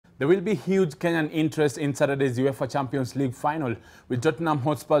There will be huge Kenyan interest in Saturday's UEFA Champions League final, with Tottenham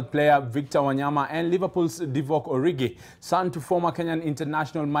Hotspur player Victor Wanyama and Liverpool's Divock Origi, son to former Kenyan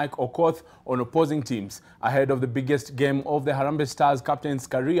International Mike Okoth, on opposing teams. Ahead of the biggest game of the Harambee Stars captain's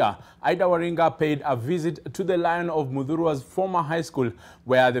career, Mariga paid a visit to the Lion of Mudhurua's former high school,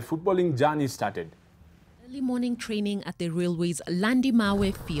 where the footballing journey started. Early morning training at the Railway's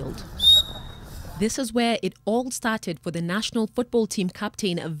Landimawe field. This is where it all started for the national football team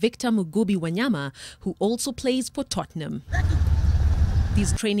captain Victor Wanyama, who also plays for Tottenham.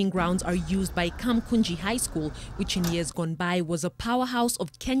 These training grounds are used by Kamkunji High School, which in years gone by was a powerhouse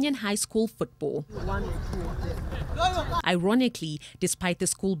of Kenyan high school football. Ironically, despite the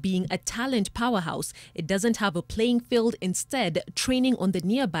school being a talent powerhouse, it doesn't have a playing field, instead training on the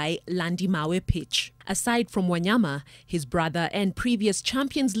nearby Landimawe pitch. Aside from Wanyama, his brother and previous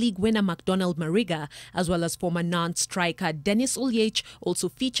Champions League winner Mariga, as well as former Nantes striker Dennis Olyech, also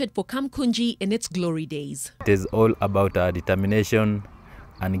featured for Kamkunji in its glory days. It is all about determination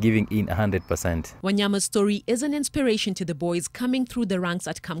and giving in 100%. Wanyama's story is an inspiration to the boys coming through the ranks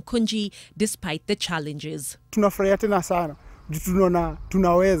at Kamkunji despite the challenges. Tunafurahia tena sana,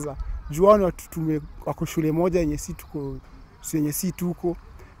 tunaweza, juani wako shule moja yenye si tuko,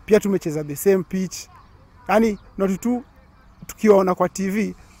 pia tumecheza the same pitch. Yani tukiona kwa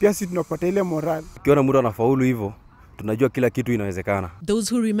TV, pia sisi tunapata ile morale. Ukiona mtu anafaulu hivyo, tunajua kila kitu inawezekana.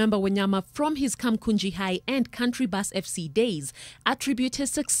 Those who remember Wanyama from his Kamkunji High and Country Bus FC days attribute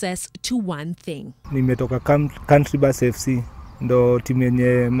his success to one thing. Nimetoka Country Bus FC, ndo timu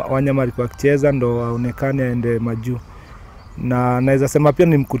yenye Wanyama alikuwa akicheza, ndo aonekane aende majuu. Na naweza sema pia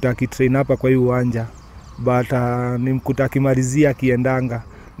nimkuta akitrain hapa kwa hii uwanja, but nimkuta akimalizia akiendanga.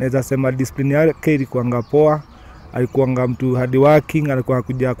 Naweza sema discipline yake ilikuwa poa. Alikuwa mtu hard working, alikuwa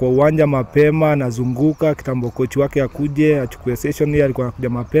kuja kwa uwanja mapema, anazunguka kitambo coach wake akuje achukue session hii, alikuwa anakuja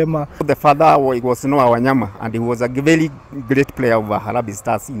mapema. The father was Wanyama, and he was a very great player of Harambee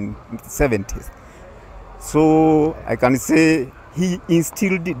Stars in the 70s. So I can say he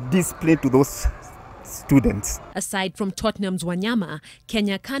instilled discipline to those students. Aside from Tottenham's Wanyama,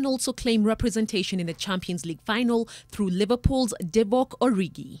 Kenya can also claim representation in the Champions League final through Liverpool's Divock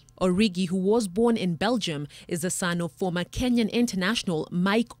Origi. Origi, who was born in Belgium, is the son of former Kenyan international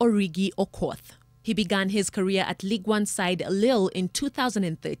Mike Okoth. He began his career at Ligue 1 side Lille in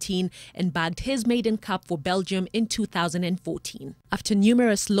 2013 and bagged his maiden cap for Belgium in 2014. After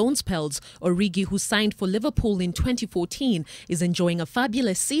numerous loan spells, Origi, who signed for Liverpool in 2014, is enjoying a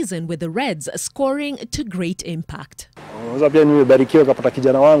fabulous season with the Reds scoring to great impact. Pia nimebarikiwa kapata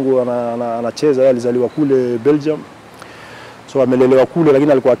kijana wangu anacheza, alizaliwa kule Belgium. So amelelewa kule,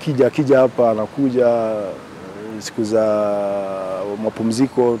 lakini alikuwa akija hapa, anakuja siku za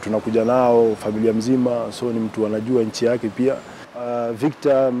mapumziko tunakuja nao familia mzima, so ni mtu anajua nchi yake pia.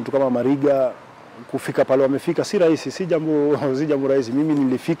 Victor, mtu kama Mariga, kufika pale wamefika si rahisi, si jambo rahisi.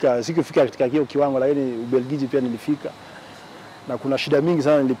 Mimi sikufika katika hiyo kiwango, lakini Ubelgiji pia nilifika. Na kuna shida mingi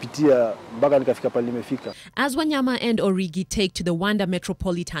sana nilipitia mpaka nikafika pale nimefika. As Wanyama and Origi take to the Wanda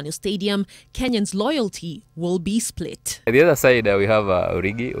Metropolitano Stadium, Kenyans' loyalty will be split. At the other side we have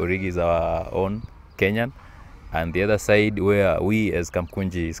Origi. Origi is our own Kenyan. And the other side, where we as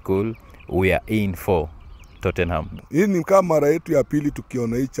Kamkunji School, we are in for Tottenham. Hii ni kama mara yetu ya pili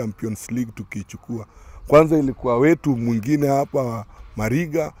tukiona hii Champions League tukichukua. Kwanza ilikuwa wetu mwingine hapa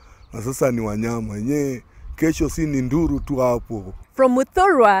Mariga, na sasa ni Wanyama. Yenyewe kesho si ni nduru tu hapo. From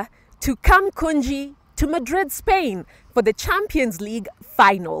Mudhurua to Kamkunji to Madrid, Spain for the Champions League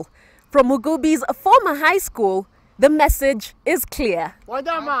final. From Mugubi's former high school, the message is clear.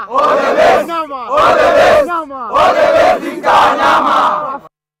 Wanyama! Wanyama! Wanyama! Wanyama!